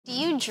Do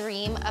you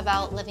dream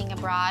about living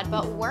abroad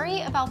but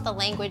worry about the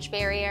language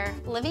barrier?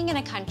 Living in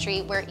a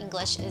country where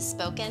English is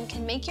spoken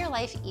can make your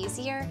life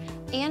easier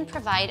and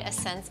provide a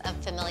sense of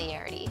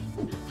familiarity.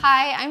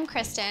 Hi, I'm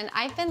Kristin.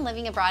 I've been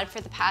living abroad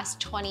for the past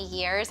 20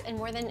 years in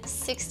more than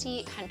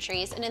 60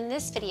 countries, and in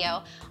this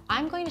video,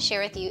 I'm going to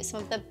share with you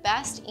some of the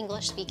best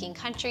English-speaking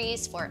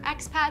countries for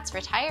expats,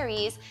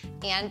 retirees,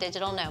 and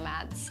digital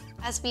nomads.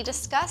 As we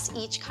discuss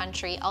each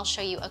country, I'll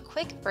show you a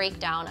quick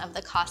breakdown of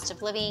the cost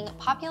of living,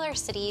 popular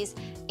cities,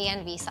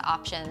 and visa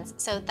options,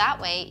 so that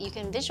way you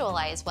can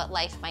visualize what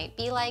life might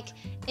be like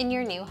in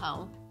your new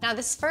home. Now,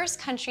 this first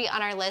country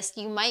on our list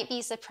you might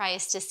be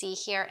surprised to see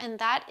here, and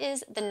that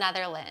is the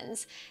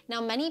Netherlands. Now,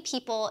 many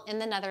people in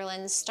the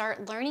Netherlands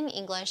start learning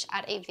English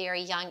at a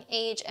very young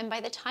age, and by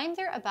the time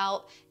they're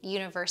about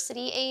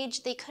university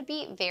age, they could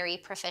be very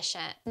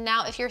proficient.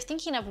 Now, if you're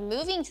thinking of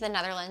moving to the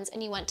Netherlands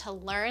and you want to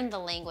learn the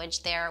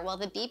language there, well,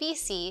 the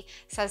BBC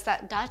says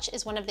that Dutch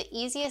is one of the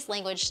easiest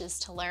languages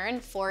to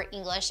learn for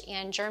English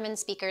and German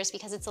speakers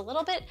because it's a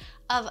little bit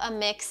of a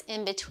mix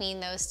in between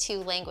those two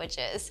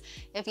languages.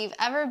 If you've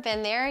ever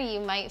been there,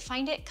 you might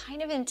find it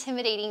kind of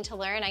intimidating to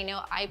learn. I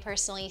know I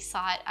personally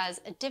saw it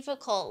as a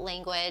difficult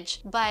language,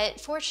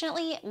 but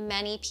fortunately,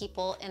 many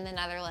people in the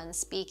Netherlands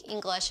speak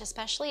English,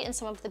 especially in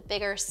some of the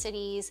bigger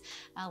cities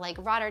like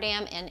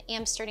Rotterdam and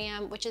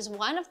Amsterdam, which is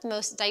one of the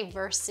most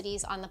diverse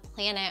cities on the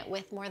planet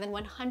with more than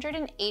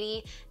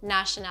 180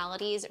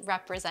 nationalities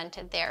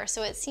represented there.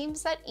 So it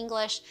seems that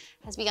English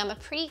has become a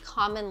pretty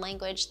common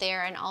language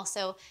there and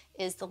also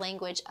is the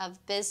language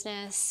of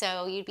business.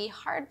 So you'd be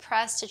hard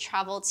pressed to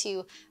travel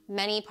to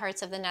many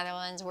parts of the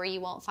Netherlands where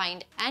you won't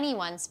find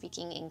anyone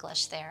speaking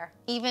English there.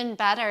 Even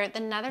better, the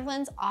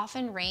Netherlands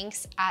often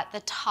ranks at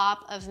the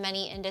top of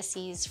many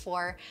indices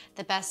for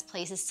the best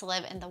places to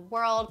live in the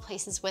world,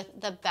 places with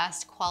the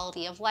best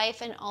quality of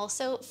life, and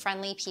also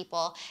friendly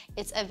people.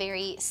 It's a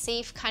very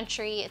safe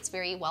country. It's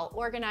very well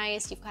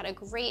organized. You've got a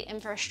great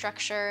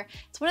infrastructure.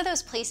 It's one of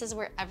those places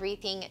where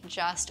everything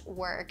just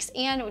works.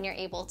 And when you're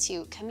able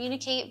to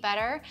communicate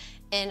better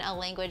in a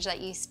language that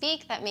you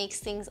speak, that makes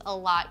things a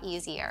lot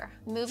easier.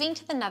 Moving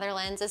to the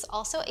Netherlands is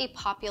also a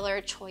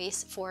popular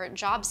choice for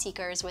job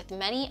seekers with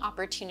many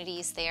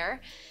opportunities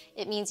there.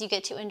 It means you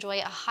get to enjoy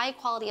a high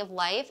quality of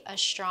life, a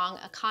strong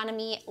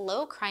economy,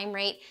 low crime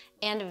rate,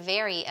 and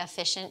very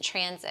efficient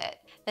transit.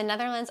 The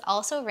Netherlands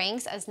also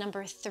ranks as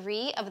number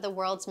 3 of the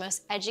world's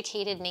most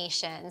educated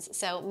nations,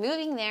 so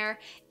moving there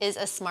is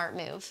a smart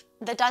move.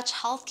 The Dutch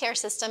healthcare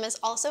system is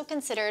also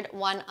considered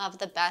one of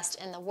the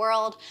best in the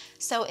world,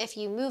 so if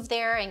you move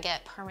there and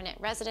get permanent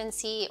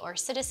residency or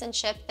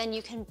citizenship, then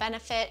you can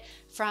benefit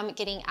from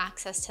getting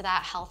access to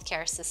that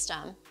healthcare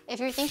system. If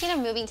you're thinking of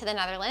moving to the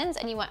Netherlands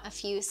and you want a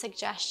few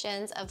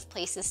suggestions of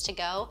places to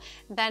go,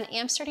 then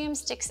Amsterdam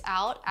sticks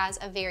out as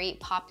a very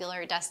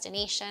popular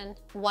destination.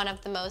 One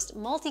of the most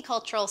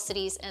multicultural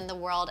cities in the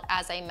world,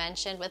 as I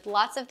mentioned, with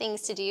lots of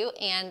things to do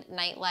and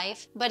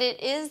nightlife, but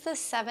it is the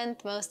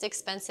 7th most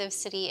expensive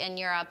city in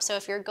Europe. So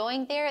if you're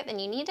going there, then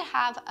you need to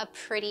have a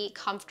pretty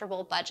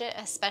comfortable budget,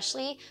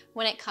 especially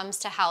when it comes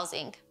to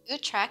housing.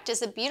 Utrecht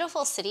is a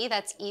beautiful city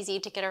that's easy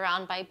to get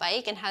around by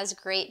bike and has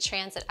great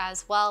transit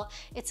as well.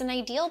 It's an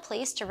ideal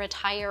place to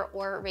retire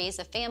or raise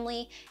a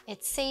family.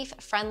 It's safe,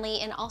 friendly,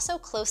 and also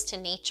close to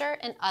nature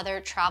and other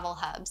travel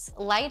hubs.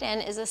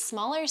 Leiden is a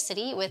smaller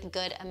city with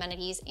good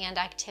amenities and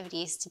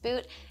activities to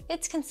boot.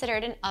 It's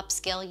considered an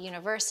upscale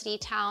university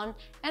town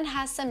and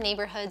has some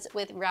neighborhoods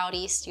with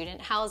rowdy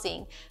student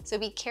housing. So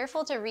be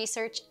careful to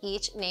research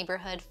each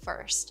neighborhood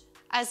first.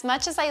 As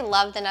much as I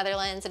love the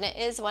Netherlands and it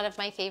is one of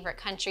my favorite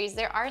countries,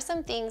 there are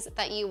some things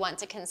that you want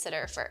to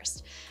consider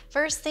first.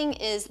 First thing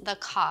is the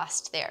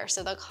cost there.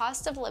 So the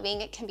cost of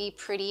living can be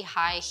pretty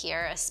high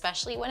here,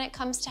 especially when it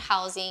comes to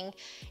housing.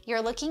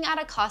 You're looking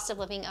at a cost of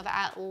living of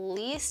at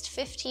least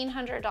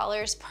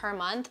 $1,500 per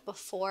month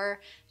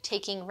before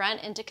taking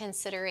rent into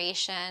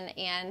consideration.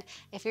 And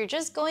if you're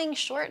just going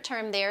short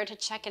term there to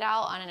check it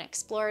out on an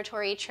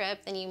exploratory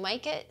trip, then you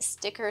might get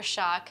sticker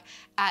shock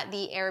at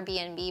the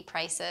Airbnb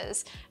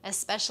prices,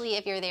 especially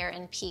if you're there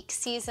in peak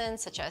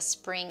seasons such as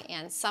spring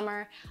and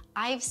summer.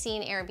 I've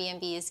seen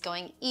Airbnbs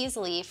going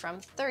easily from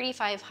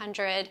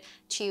 3,500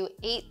 to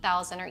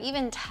 8,000 or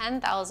even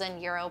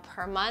 10,000 euro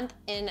per month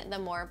in the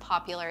more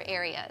popular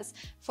areas.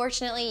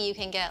 Fortunately, you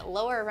can get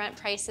lower rent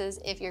prices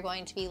if you're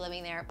going to be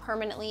living there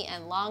permanently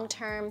and long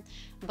term,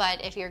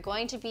 but if you're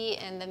going to be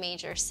in the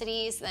major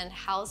cities, then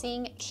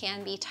housing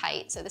can be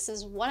tight. So this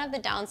is one of the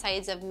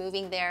downsides of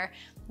moving there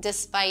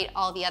despite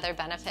all the other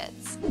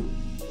benefits.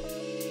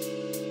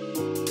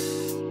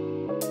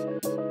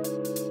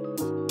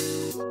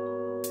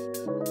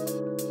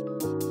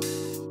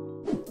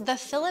 The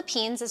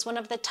Philippines is one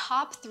of the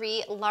top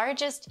 3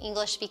 largest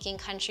English-speaking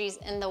countries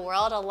in the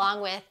world,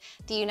 along with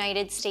the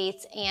United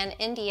States and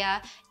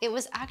India. It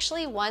was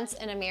actually once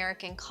an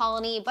American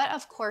colony, but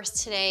of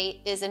course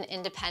today is an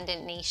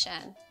independent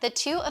nation. The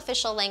 2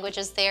 official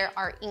languages there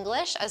are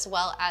English as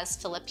well as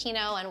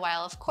Filipino, and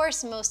while of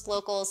course most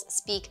locals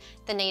speak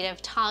the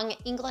native tongue,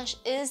 English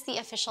is the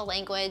official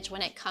language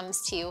when it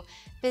comes to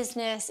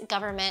business,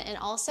 government, and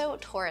also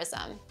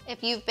tourism.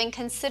 If you've been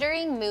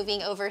considering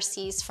moving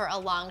overseas for a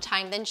long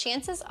time, then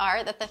chances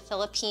are that the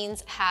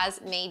Philippines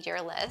has made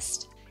your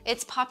list.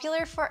 It's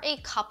popular for a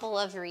couple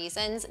of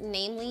reasons,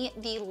 namely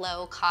the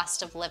low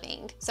cost of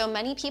living. So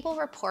many people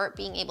report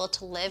being able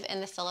to live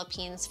in the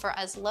Philippines for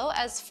as low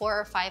as $400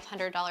 or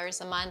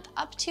 $500 a month,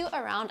 up to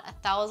around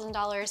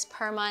 $1,000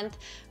 per month.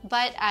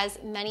 But as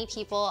many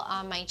people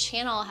on my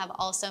channel have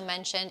also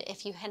mentioned,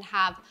 if you can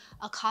have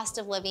a cost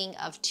of living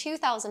of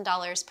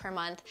 $2,000 per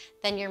month,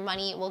 then your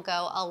money will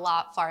go a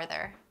lot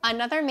farther.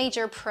 Another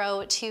major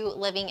pro to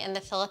living in the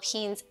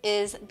Philippines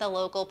is the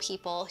local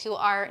people, who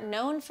are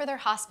known for their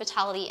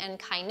hospitality and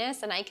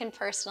kindness, and I can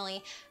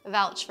personally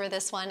vouch for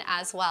this one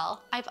as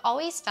well. I've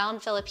always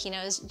found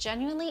Filipinos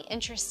genuinely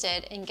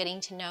interested in getting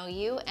to know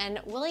you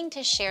and willing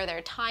to share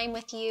their time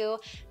with you,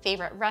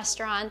 favorite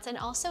restaurants, and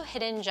also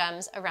hidden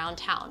gems around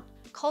town.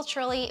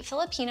 Culturally,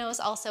 Filipinos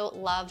also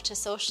love to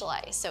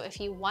socialize, so if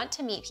you want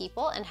to meet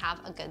people and have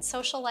a good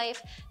social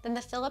life, then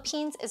the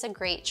Philippines is a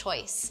great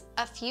choice.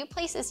 A few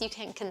places you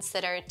can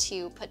consider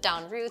to put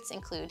down roots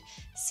include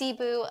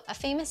Cebu, a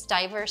famous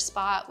diver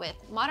spot with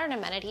modern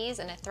amenities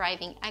and a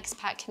thriving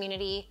expat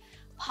community;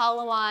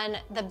 Palawan,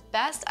 the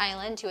best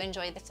island to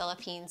enjoy the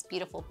Philippines'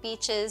 beautiful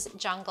beaches,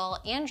 jungle,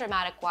 and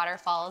dramatic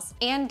waterfalls;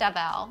 and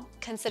Davao,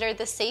 considered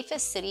the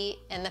safest city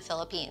in the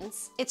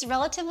Philippines. It's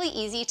relatively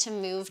easy to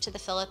move to the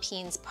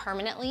Philippines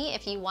permanently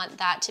if you want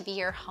that to be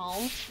your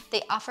home.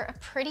 They offer a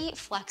pretty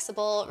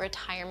flexible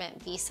retirement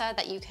visa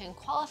that you can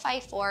qualify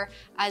for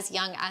as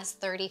young as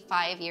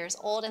 35 years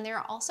old, and there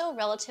are also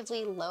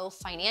relatively low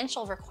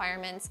financial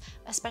requirements,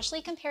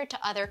 especially compared to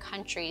other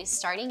countries,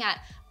 starting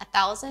at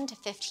 $1,000 to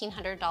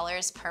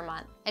 $1,500 per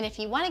month. And if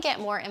you want to get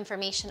more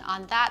information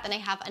on that, then I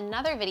have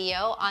another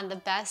video on the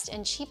best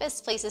and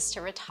cheapest places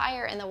to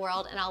retire in the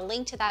world, and I'll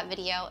link to that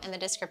video in the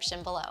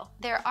description below.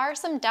 There are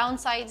some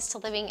downsides to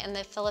living in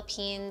the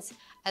Philippines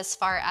as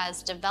far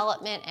as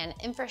development and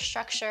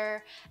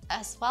infrastructure,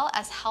 as well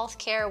as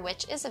healthcare,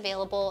 which is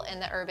available in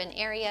the urban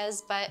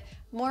areas, but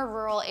more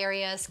rural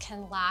areas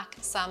can lack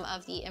some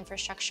of the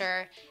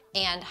infrastructure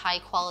and high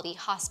quality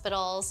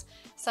hospitals.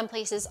 Some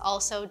places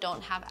also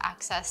don't have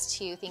access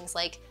to things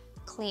like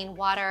clean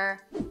water.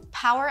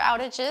 Power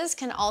outages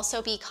can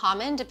also be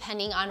common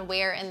depending on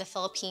where in the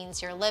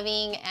Philippines you're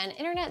living, and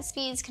internet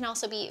speeds can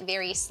also be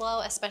very slow,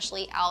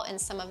 especially out in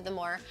some of the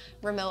more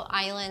remote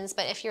islands.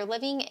 But if you're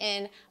living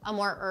in a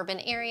more urban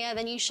area,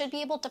 then you should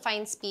be able to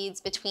find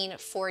speeds between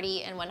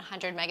 40 and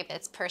 100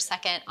 megabits per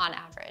second on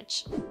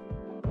average.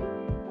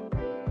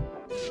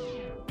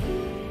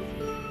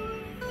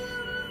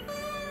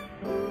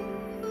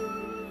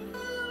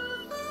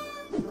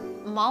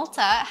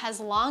 Malta has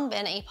long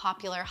been a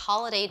popular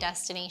holiday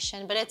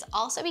destination, but it's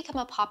also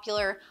become a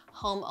popular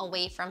home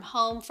away from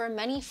home for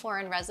many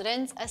foreign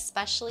residents,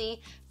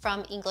 especially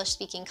from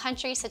English-speaking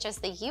countries such as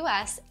the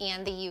US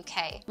and the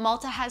UK.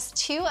 Malta has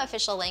two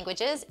official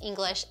languages,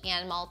 English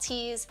and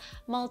Maltese.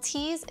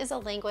 Maltese is a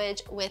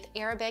language with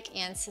Arabic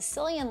and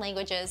Sicilian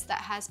languages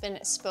that has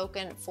been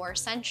spoken for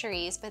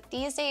centuries, but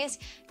these days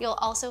you'll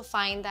also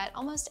find that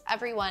almost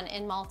everyone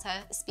in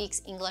Malta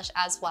speaks English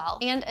as well.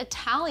 And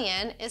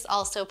Italian is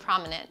also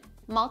prominent.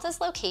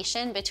 Malta's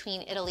location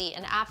between Italy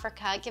and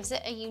Africa gives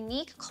it a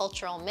unique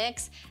cultural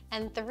mix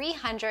and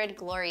 300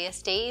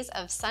 glorious days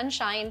of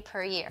sunshine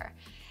per year.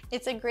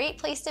 It's a great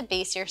place to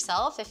base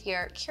yourself if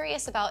you're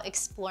curious about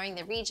exploring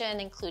the region,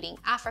 including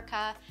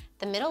Africa,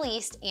 the Middle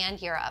East, and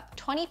Europe.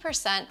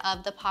 20%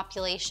 of the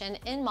population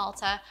in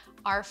Malta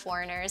are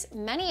foreigners,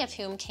 many of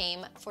whom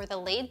came for the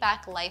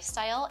laid-back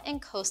lifestyle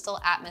and coastal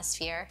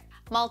atmosphere.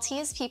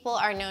 Maltese people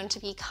are known to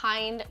be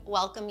kind,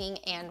 welcoming,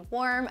 and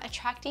warm,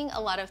 attracting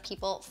a lot of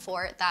people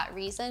for that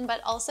reason,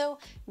 but also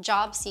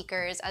job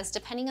seekers, as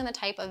depending on the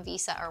type of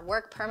visa or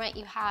work permit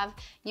you have,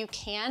 you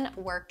can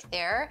work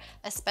there.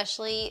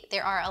 Especially,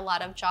 there are a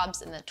lot of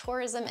jobs in the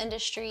tourism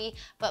industry,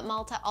 but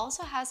Malta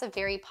also has a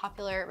very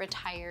popular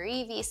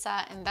retiree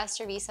visa,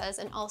 investor visas,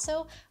 and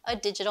also a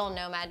digital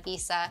nomad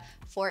visa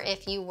for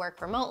if you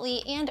work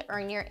remotely and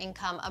earn your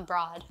income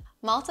abroad.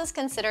 Malta is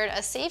considered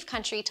a safe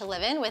country to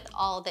live in with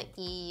all the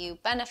EU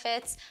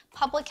benefits.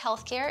 Public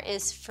healthcare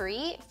is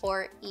free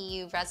for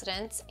EU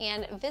residents,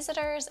 and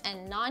visitors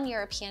and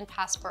non-European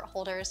passport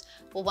holders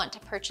will want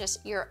to purchase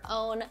your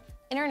own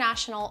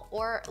international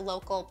or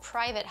local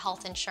private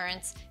health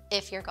insurance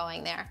if you're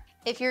going there.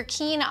 If you're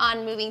keen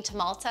on moving to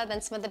Malta,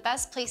 then some of the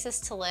best places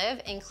to live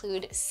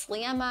include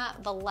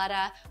Sliema,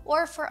 Valletta,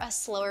 or for a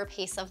slower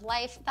pace of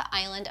life, the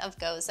island of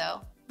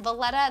Gozo.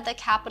 Valletta, the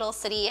capital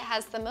city,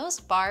 has the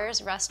most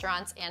bars,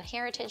 restaurants, and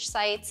heritage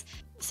sites.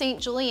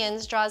 St.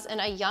 Julian's draws in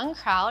a young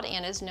crowd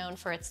and is known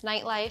for its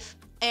nightlife.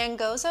 And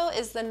Gozo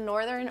is the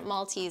northern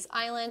Maltese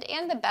island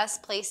and the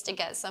best place to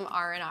get some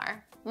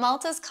R&R.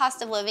 Malta's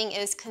cost of living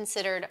is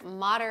considered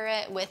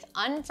moderate, with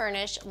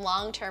unfurnished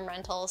long-term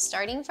rentals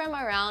starting from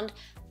around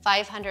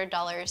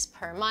 $500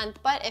 per month,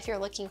 but if you're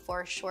looking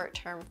for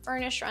short-term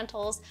furnished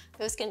rentals,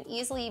 those can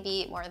easily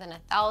be more than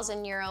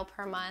 €1,000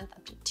 per month,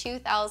 up to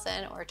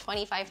 €2,000 or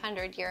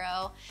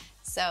 €2,500.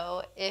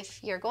 So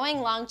if you're going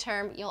long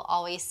term, you'll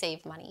always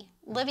save money.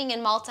 Living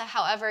in Malta,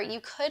 however,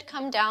 you could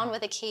come down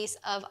with a case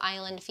of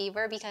island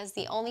fever because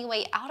the only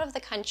way out of the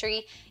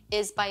country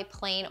is by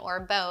plane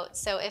or boat.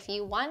 So if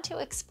you want to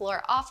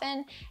explore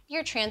often,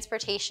 your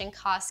transportation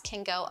costs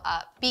can go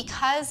up.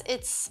 Because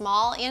it's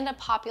small and a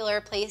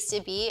popular place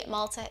to be,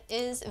 Malta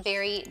is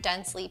very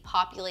densely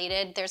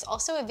populated. There's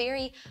also a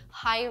very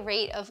high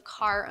rate of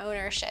car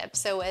ownership.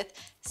 So with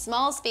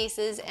small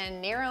spaces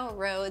and narrow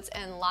roads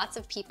and lots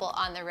of people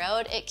on the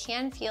road, it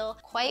can feel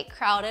quite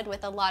crowded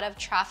with a lot of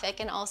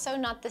traffic and also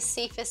not the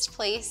safest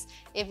place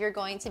if you're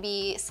going to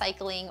be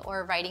cycling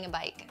or riding a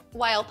bike.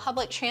 While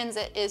public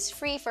transit is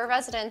free for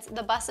residents,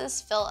 the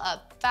buses fill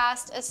up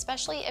fast,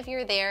 especially if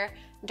you're there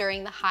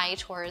during the high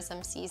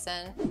tourism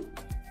season.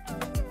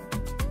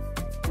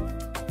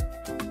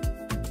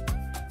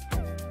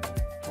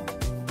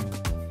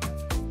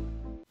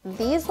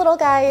 These little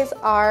guys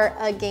are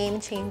a game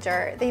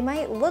changer. They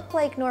might look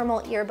like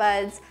normal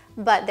earbuds,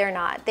 but they're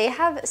not. They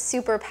have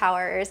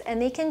superpowers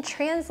and they can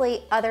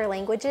translate other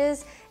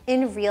languages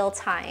in real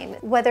time.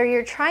 Whether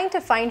you're trying to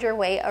find your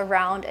way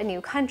around a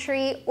new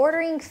country,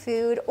 ordering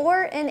food,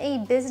 or in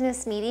a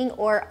business meeting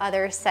or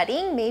other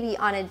setting, maybe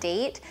on a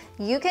date,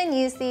 you can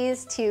use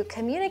these to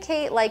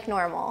communicate like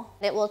normal.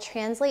 It will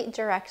translate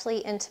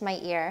directly into my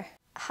ear.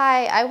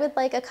 Hi, I would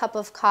like a cup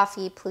of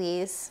coffee,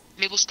 please.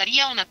 Me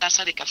gustaría una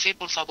taza de café,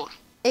 por favor.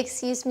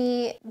 Excuse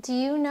me, do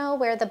you know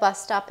where the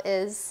bus stop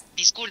is?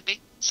 Disculpe,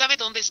 ¿sabe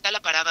dónde está la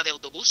parada de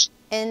autobús?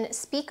 In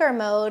speaker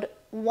mode,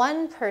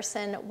 one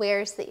person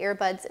wears the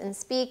earbuds and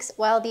speaks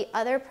while the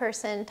other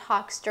person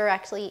talks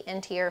directly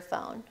into your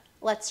phone.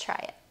 Let's try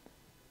it.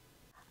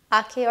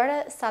 ¿A qué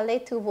hora sale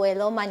tu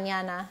vuelo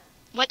mañana?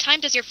 What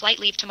time does your flight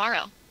leave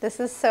tomorrow? This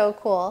is so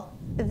cool.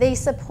 They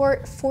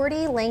support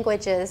 40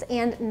 languages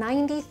and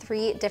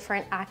 93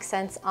 different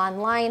accents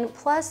online,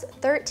 plus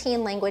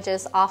 13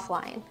 languages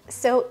offline.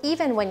 So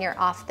even when you're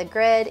off the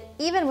grid,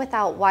 even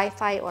without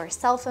Wi-Fi or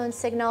cell phone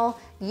signal,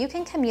 you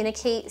can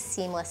communicate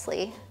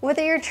seamlessly.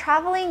 Whether you're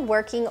traveling,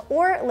 working,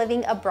 or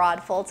living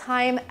abroad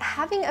full-time,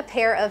 having a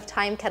pair of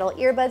Time Kettle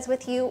earbuds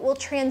with you will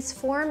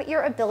transform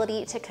your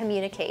ability to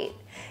communicate.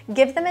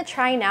 Give them a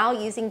try now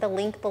using the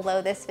link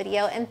below this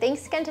video, and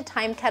thanks again to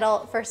Time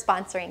Kettle for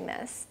sponsoring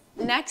this.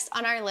 Next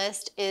on our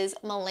list is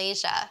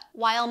Malaysia.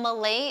 While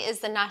Malay is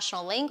the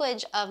national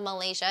language of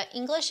Malaysia,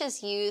 English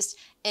is used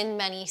in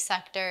many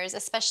sectors,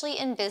 especially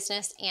in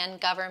business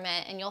and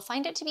government, and you'll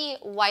find it to be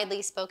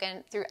widely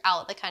spoken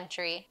throughout the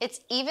country.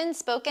 It's even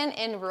spoken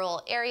in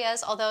rural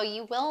areas, although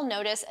you will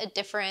notice a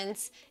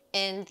difference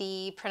in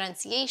the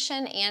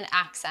pronunciation and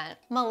accent.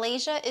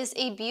 Malaysia is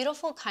a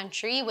beautiful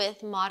country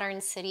with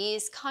modern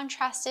cities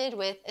contrasted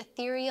with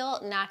ethereal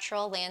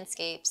natural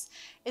landscapes.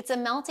 It's a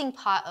melting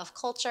pot of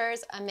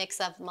cultures, a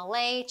mix of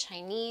Malay,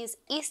 Chinese,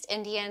 East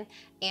Indian,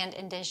 and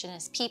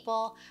indigenous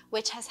people,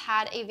 which has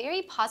had a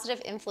very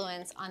positive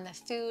influence on the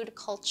food,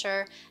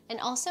 culture, and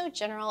also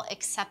general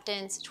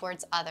acceptance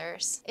towards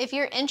others. If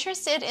you're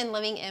interested in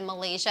living in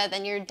Malaysia,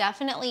 then you're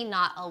definitely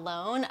not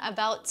alone.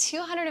 About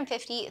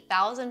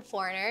 250,000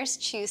 foreigners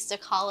choose to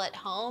call it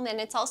home, and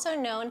it's also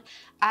known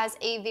as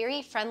a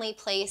very friendly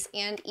place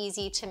and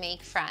easy to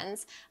make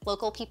friends.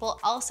 Local people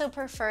also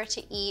prefer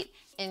to eat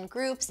in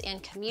groups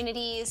and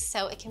communities,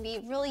 so it can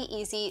be really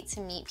easy to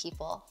meet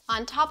people.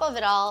 On top of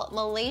it all,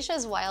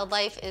 Malaysia's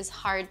wildlife is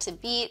hard to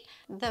beat.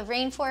 The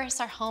rainforests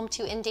are home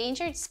to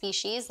endangered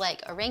species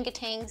like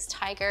orangutans,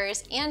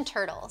 tigers, and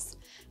turtles.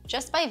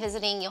 Just by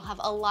visiting, you'll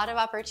have a lot of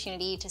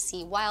opportunity to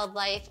see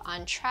wildlife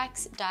on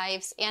treks,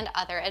 dives, and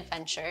other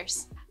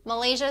adventures.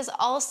 Malaysia is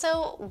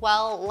also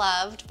well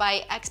loved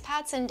by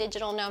expats and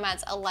digital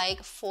nomads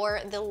alike for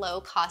the low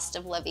cost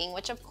of living,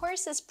 which of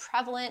course is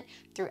prevalent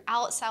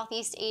throughout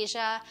Southeast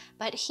Asia,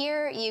 but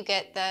here you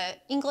get the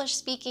English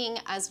speaking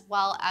as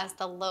well as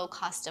the low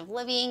cost of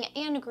living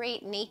and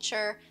great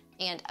nature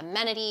and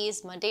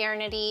amenities,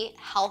 modernity,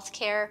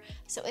 healthcare,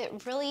 so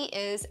it really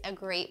is a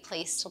great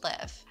place to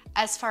live.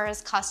 As far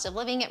as cost of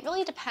living, it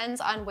really depends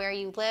on where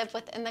you live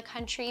within the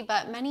country,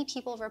 but many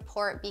people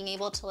report being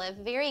able to live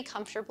very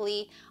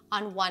comfortably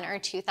on $1,000 or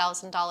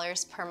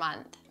 $2,000 per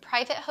month.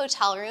 Private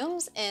hotel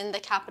rooms in the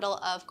capital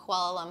of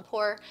Kuala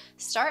Lumpur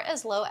start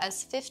as low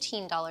as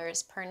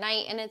 $15 per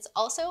night, and it's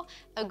also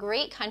a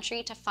great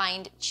country to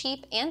find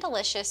cheap and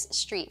delicious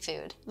street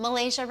food.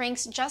 Malaysia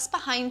ranks just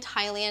behind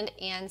Thailand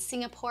and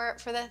Singapore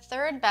for the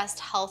third best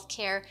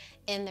healthcare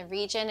in the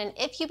region, and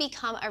if you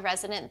become a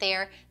resident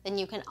there, then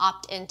you can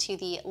opt into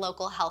the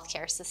local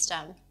healthcare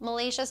system.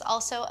 Malaysia is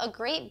also a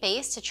great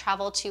base to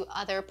travel to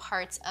other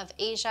parts of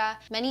Asia.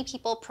 Many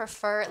people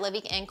prefer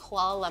living in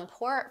Kuala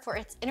Lumpur for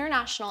its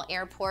international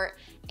airport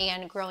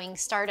and growing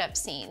startup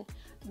scene.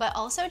 But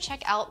also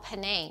check out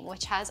Penang,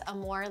 which has a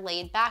more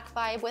laid-back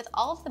vibe with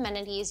all of the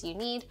amenities you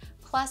need,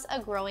 plus a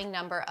growing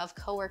number of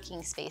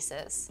co-working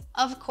spaces.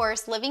 Of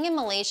course, living in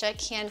Malaysia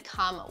can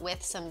come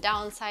with some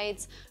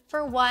downsides.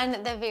 For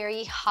one, the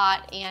very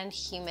hot and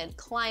humid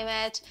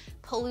climate.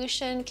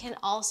 Pollution can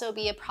also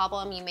be a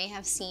problem. You may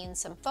have seen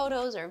some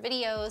photos or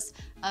videos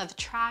of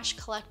trash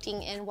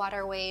collecting in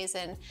waterways,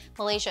 and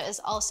Malaysia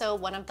is also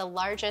one of the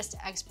largest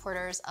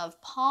exporters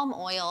of palm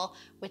oil,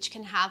 which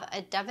can have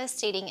a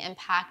devastating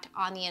impact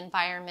on the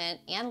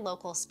environment and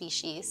local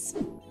species.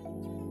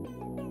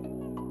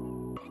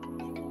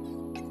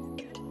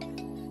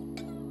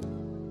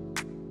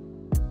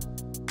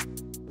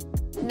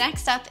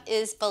 Next up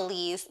is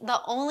Belize, the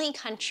only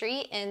country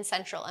in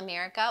Central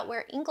America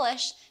where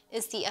English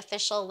is the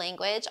official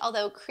language,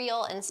 although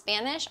Creole and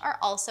Spanish are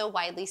also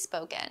widely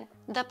spoken.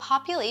 The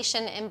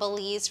population in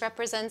Belize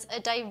represents a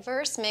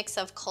diverse mix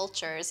of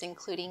cultures,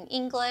 including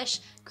English,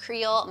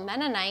 Creole,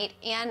 Mennonite,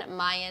 and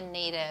Mayan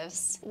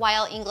natives.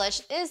 While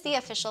English is the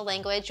official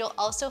language, you'll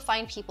also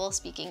find people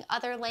speaking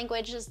other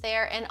languages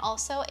there, and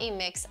also a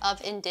mix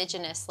of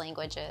indigenous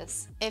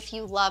languages. If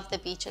you love the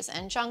beaches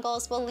and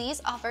jungles,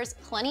 Belize offers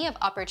plenty of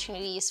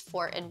opportunities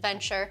for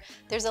adventure.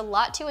 There's a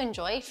lot to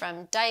enjoy,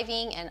 from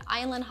diving and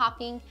island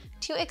hopping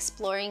to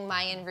exploring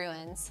Mayan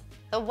ruins.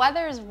 The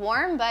weather is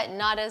warm, but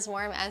not as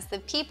warm as the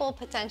people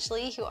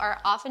potentially, who are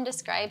often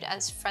described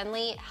as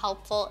friendly,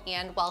 helpful,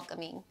 and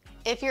welcoming.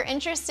 If you're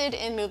interested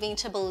in moving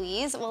to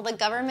Belize, well, the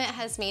government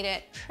has made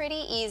it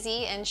pretty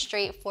easy and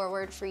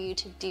straightforward for you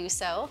to do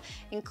so,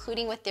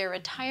 including with their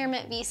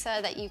retirement visa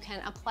that you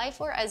can apply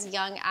for as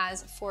young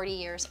as 40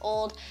 years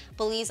old.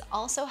 Belize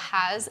also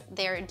has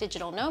their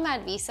digital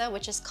nomad visa,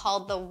 which is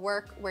called the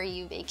Work Where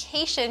You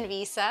Vacation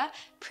visa,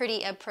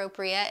 pretty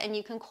appropriate, and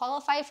you can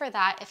qualify for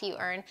that if you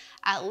earn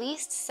at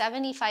least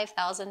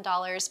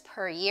 $75,000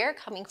 per year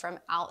coming from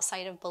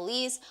outside of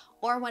Belize,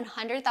 or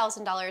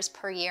 $100,000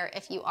 per year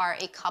if you are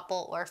a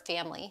couple or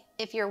family.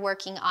 If you're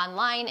working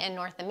online in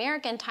North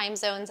American time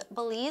zones,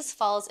 Belize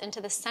falls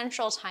into the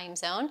central time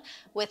zone,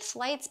 with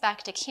flights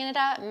back to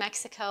Canada,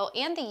 Mexico,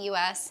 and the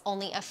US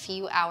only a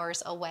few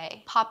hours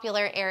away.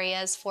 Popular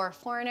areas for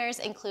foreigners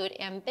include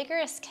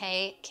Ambiguous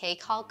Cay, Cay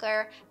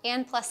Caulker,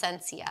 and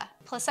Placencia.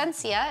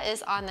 Placencia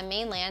is on the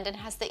mainland and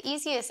has the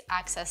easiest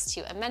access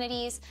to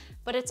amenities,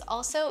 but it's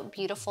also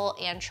beautiful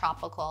and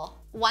tropical.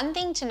 One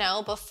thing to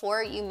know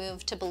before you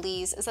move to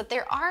Belize is that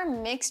there are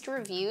mixed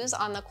reviews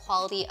on the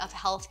quality of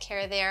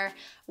healthcare there,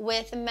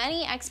 with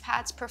many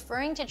expats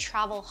preferring to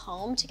travel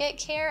home to get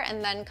care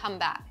and then come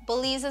back.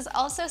 Belize is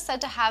also said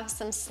to have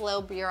some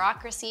slow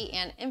bureaucracy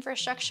and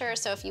infrastructure,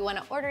 so if you want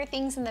to order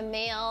things in the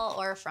mail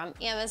or from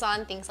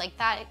Amazon, things like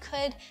that, it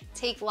could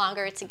take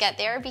longer to get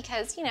there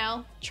because, you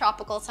know,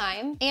 tropical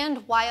time.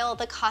 And while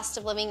the cost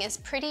of living is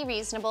pretty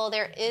reasonable,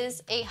 there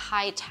is a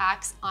high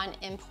tax on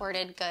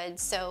imported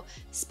goods, so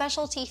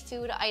specialty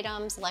food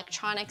items,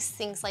 electronics,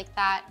 things like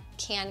that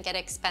can get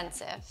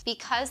expensive.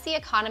 Because the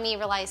economy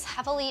relies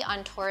heavily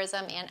on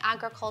tourism and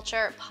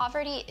agriculture,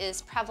 poverty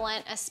is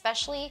prevalent,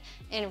 especially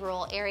in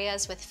rural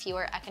areas with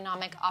fewer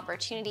economic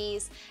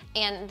opportunities,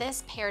 and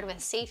this, paired with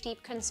safety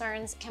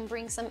concerns, can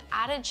bring some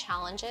added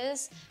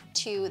challenges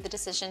to the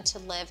decision to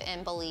live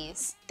in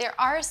Belize. There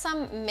are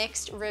some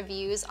mixed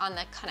reviews on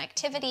the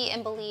connectivity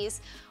in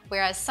Belize.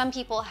 Whereas some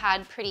people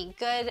had pretty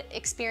good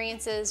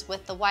experiences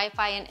with the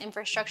Wi-Fi and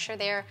infrastructure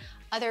there,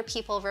 other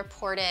people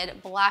reported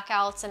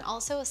blackouts and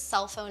also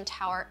cell phone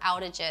tower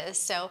outages.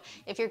 So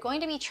if you're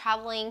going to be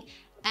traveling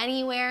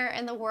anywhere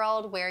in the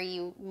world where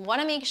you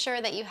want to make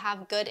sure that you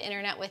have good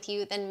internet with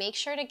you, then make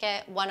sure to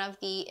get one of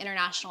the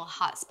international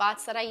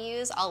hotspots that I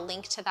use. I'll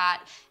link to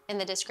that in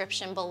the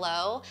description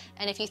below.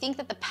 And if you think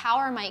that the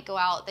power might go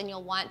out, then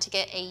you'll want to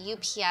get a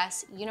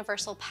UPS,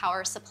 Universal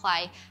Power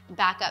Supply,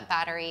 backup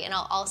battery. And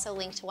I'll also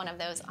link to one of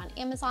those on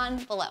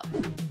Amazon below.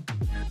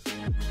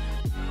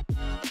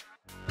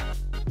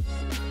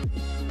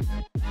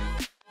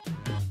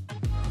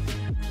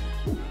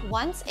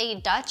 Once a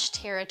Dutch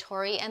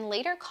territory and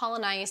later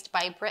colonized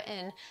by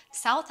Britain,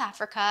 South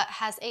Africa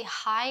has a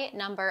high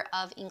number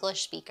of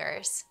English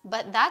speakers.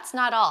 But that's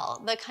not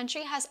all. The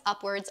country has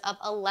upwards of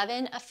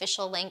 11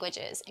 official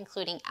languages,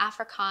 including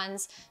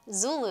Afrikaans,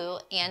 Zulu,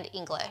 and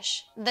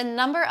English. The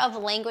number of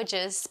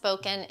languages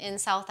spoken in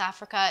South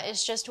Africa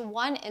is just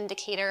one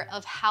indicator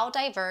of how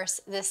diverse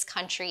this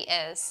country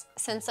is.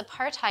 Since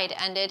apartheid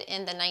ended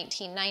in the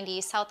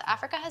 1990s, South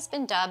Africa has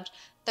been dubbed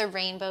the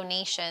Rainbow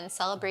Nation,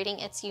 celebrating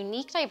its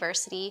unique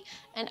diversity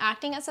and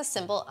acting as a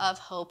symbol of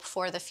hope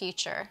for the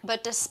future.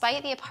 But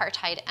despite the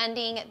apartheid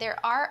ending, there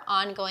are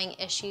ongoing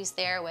issues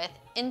there with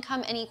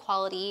income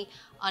inequality,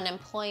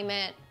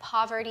 unemployment,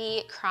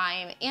 poverty,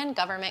 crime, and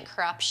government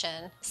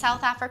corruption.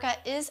 South Africa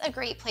is a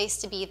great place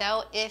to be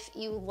though if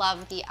you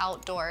love the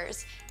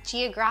outdoors.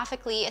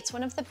 Geographically, it's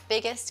one of the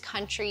biggest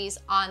countries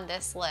on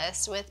this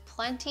list, with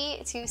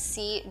plenty to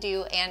see,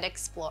 do, and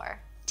explore.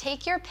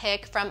 Take your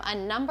pick from a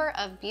number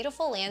of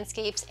beautiful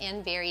landscapes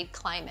and varied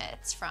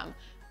climates, from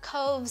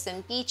coves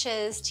and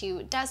beaches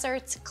to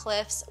deserts,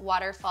 cliffs,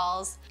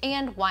 waterfalls,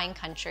 and wine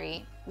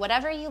country.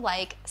 Whatever you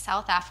like,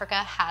 South Africa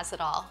has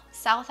it all.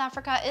 South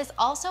Africa is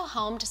also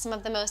home to some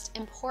of the most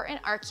important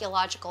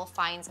archaeological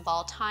finds of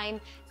all time,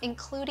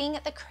 including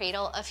the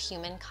cradle of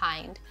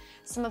humankind.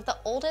 Some of the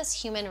oldest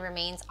human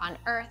remains on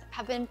Earth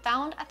have been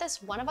found at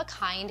this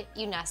one-of-a-kind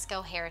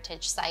UNESCO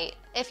heritage site.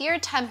 If you're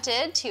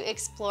tempted to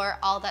explore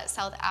all that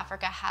South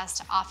Africa has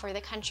to offer,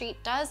 the country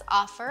does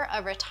offer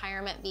a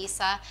retirement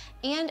visa,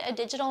 and a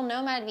digital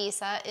nomad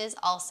visa is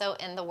also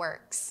in the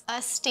works. A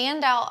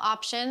standout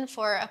option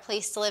for a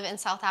place to live in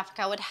South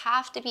Africa would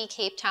have to be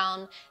Cape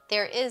Town.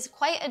 There is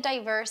quite a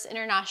diverse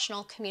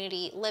international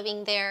community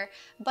living there,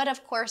 but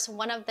of course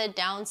one of the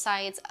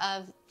downsides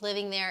of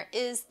living there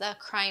is the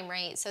crime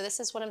rate. So this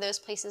is one of those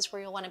places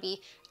where you'll want to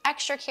be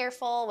extra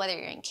careful, whether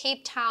you're in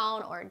Cape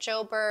Town or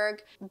Joburg.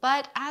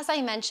 But as I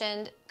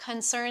mentioned,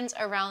 concerns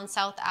around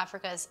South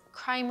Africa's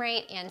crime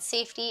rate and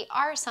safety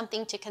are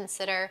something to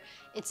consider.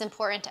 It's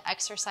important to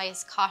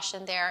exercise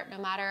caution there no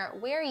matter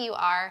where you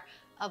are.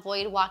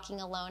 Avoid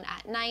walking alone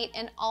at night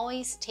and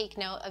always take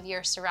note of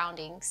your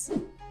surroundings.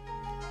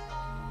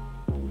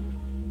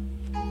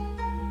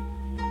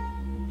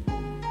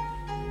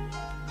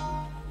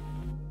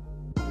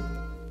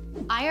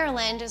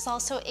 Ireland is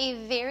also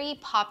a very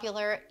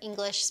popular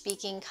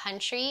English-speaking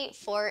country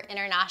for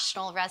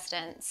international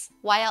residents.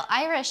 While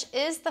Irish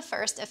is the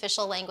first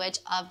official language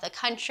of the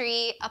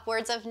country,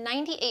 upwards of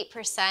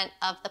 98%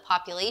 of the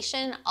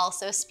population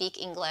also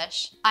speak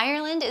English.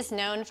 Ireland is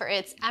known for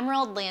its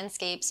emerald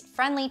landscapes,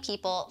 friendly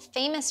people,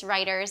 famous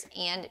writers,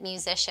 and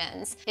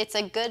musicians. It's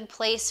a good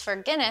place for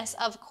Guinness,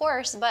 of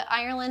course, but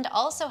Ireland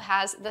also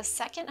has the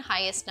second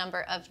highest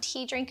number of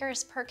tea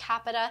drinkers per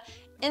capita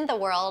in the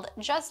world,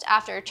 just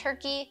after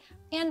Turkey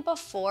and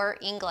before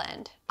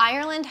England.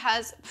 Ireland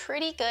has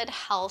pretty good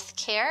health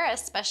care,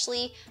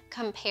 especially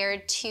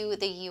compared to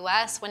the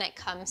US when it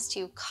comes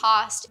to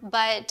cost,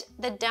 but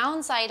the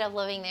downside of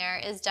living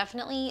there is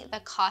definitely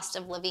the cost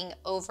of living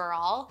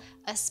overall,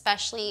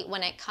 especially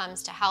when it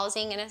comes to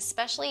housing, and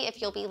especially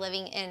if you'll be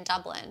living in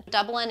Dublin.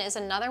 Dublin is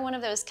another one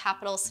of those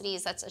capital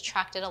cities that's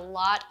attracted a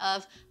lot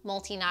of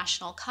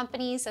multinational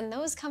companies, and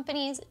those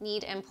companies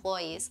need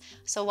employees.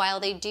 So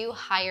while they do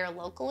hire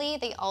locally,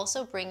 they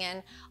also bring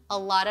in a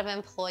lot of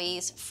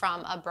employees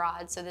from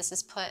abroad. So this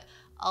has put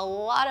a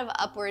lot of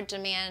upward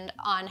demand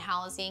on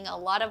housing, a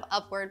lot of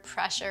upward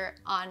pressure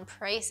on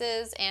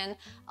prices, and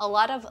a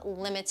lot of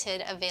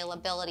limited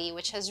availability,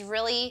 which has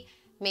really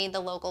made the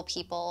local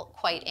people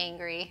quite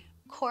angry.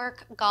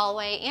 Cork,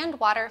 Galway, and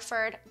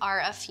Waterford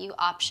are a few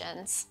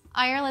options.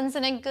 Ireland's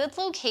in a good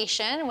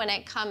location when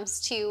it comes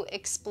to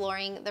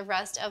exploring the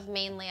rest of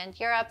mainland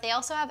Europe. They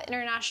also have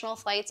international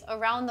flights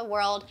around the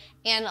world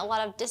and a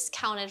lot of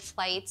discounted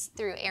flights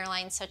through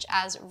airlines such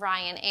as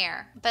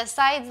Ryanair.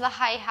 Besides the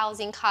high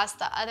housing costs,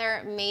 the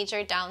other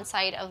major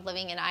downside of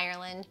living in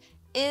Ireland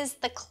is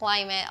the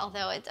climate,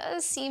 although it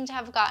does seem to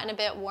have gotten a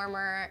bit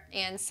warmer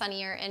and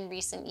sunnier in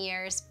recent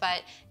years.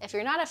 But if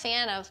you're not a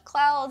fan of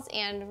clouds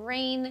and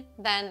rain,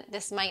 then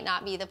this might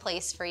not be the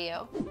place for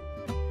you.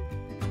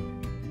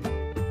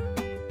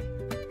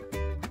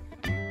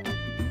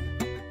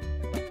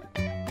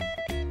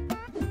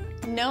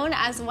 Known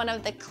as one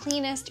of the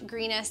cleanest,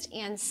 greenest,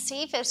 and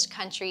safest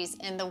countries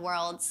in the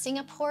world,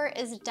 Singapore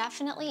is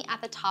definitely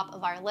at the top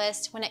of our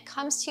list when it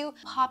comes to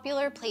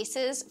popular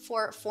places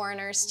for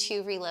foreigners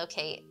to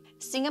relocate.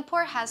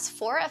 Singapore has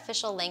 4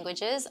 official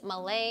languages: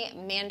 Malay,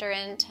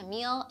 Mandarin,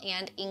 Tamil,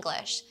 and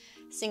English.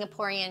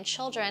 Singaporean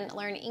children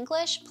learn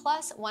English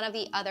plus one of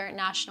the other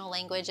national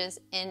languages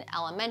in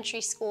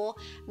elementary school,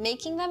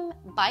 making them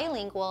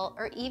bilingual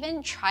or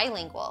even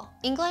trilingual.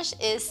 English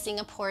is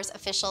Singapore's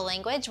official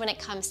language when it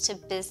comes to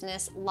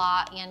business,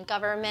 law, and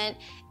government.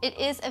 It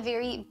is a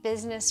very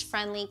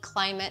business-friendly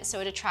climate, so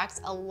it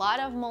attracts a lot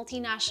of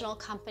multinational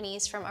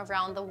companies from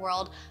around the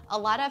world, a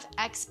lot of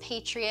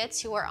expatriates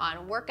who are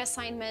on work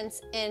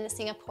assignments in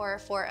Singapore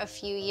for a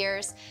few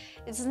years.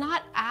 It's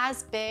not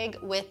as big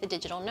with the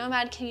digital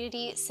nomad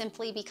community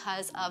simply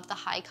because of the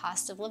high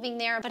cost of living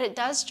there, but it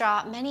does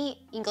draw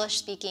many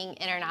English-speaking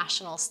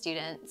international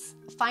students.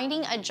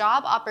 Finding a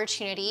job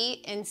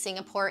opportunity in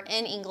Singapore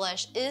in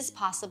English is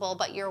possible,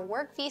 but your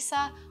work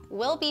visa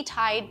will be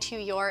tied to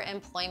your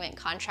employment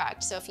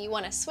contract. So if you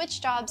want to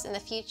switch jobs in the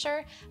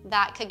future,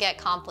 that could get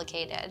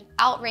complicated.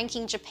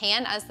 Outranking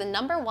Japan as the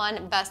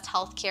 #1 best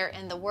healthcare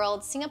in the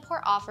world,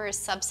 Singapore offers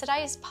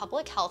subsidized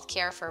public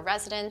healthcare for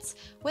residents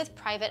with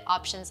private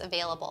options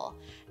available.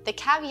 The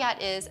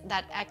caveat is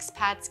that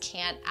expats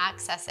can't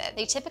access it.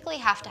 They typically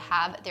have to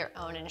have their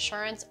own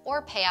insurance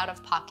or pay out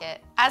of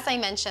pocket. As I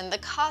mentioned, the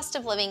cost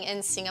of living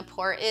in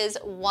Singapore is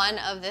one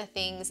of the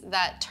things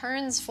that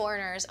turns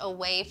foreigners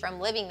away from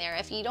living there.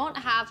 If you don't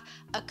have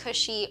a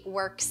cushy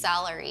work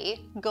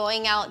salary,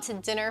 going out to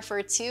dinner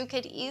for 2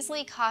 could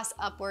easily cost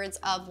upwards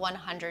of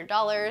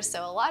 $100.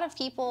 So a lot of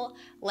people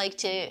like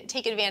to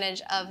take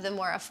advantage of the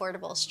more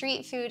affordable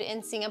street food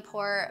in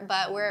Singapore,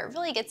 but where it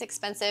really gets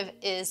expensive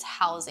is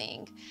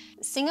housing.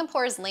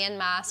 Singapore's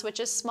landmass, which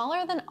is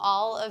smaller than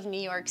all of New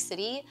York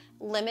City,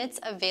 limits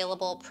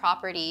available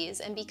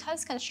properties. And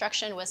because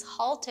construction was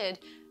halted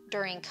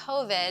during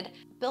COVID,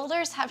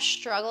 builders have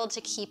struggled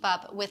to keep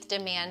up with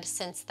demand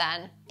since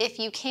then. If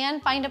you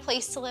can find a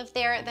place to live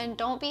there, then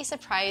don't be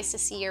surprised to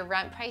see your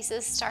rent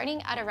prices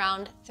starting at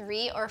around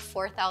 $3,000 or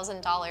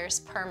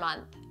 $4,000 per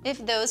month.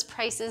 If those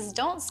prices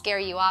don't scare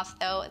you off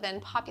though,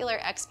 then popular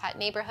expat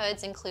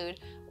neighborhoods include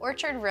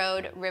Orchard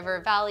Road,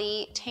 River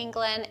Valley,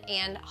 Tanglen,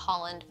 and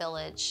Holland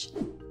Village.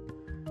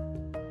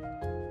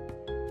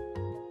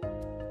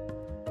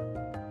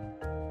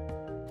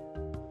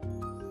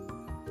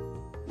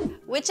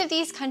 Which of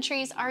these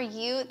countries are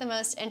you the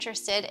most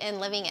interested in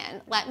living in?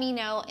 Let me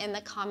know in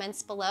the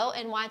comments below,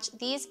 and watch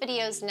these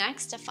videos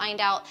next to find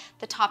out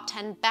the top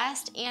 10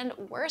 best and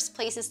worst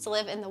places to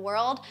live in the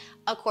world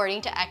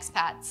according to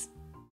expats.